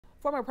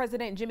Former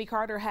President Jimmy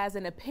Carter has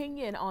an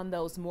opinion on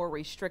those more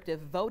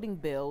restrictive voting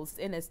bills.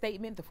 In a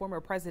statement, the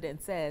former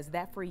president says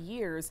that for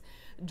years,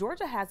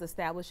 Georgia has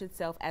established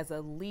itself as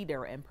a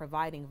leader in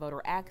providing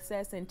voter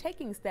access and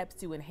taking steps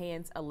to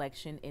enhance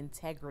election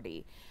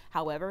integrity.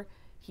 However,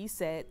 he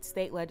said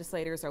state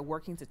legislators are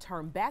working to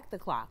turn back the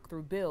clock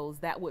through bills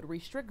that would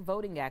restrict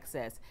voting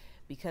access.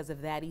 Because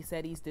of that, he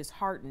said he's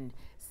disheartened,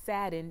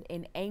 saddened,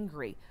 and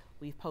angry.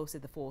 We've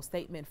posted the full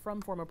statement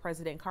from former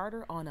President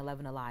Carter on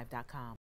 11alive.com.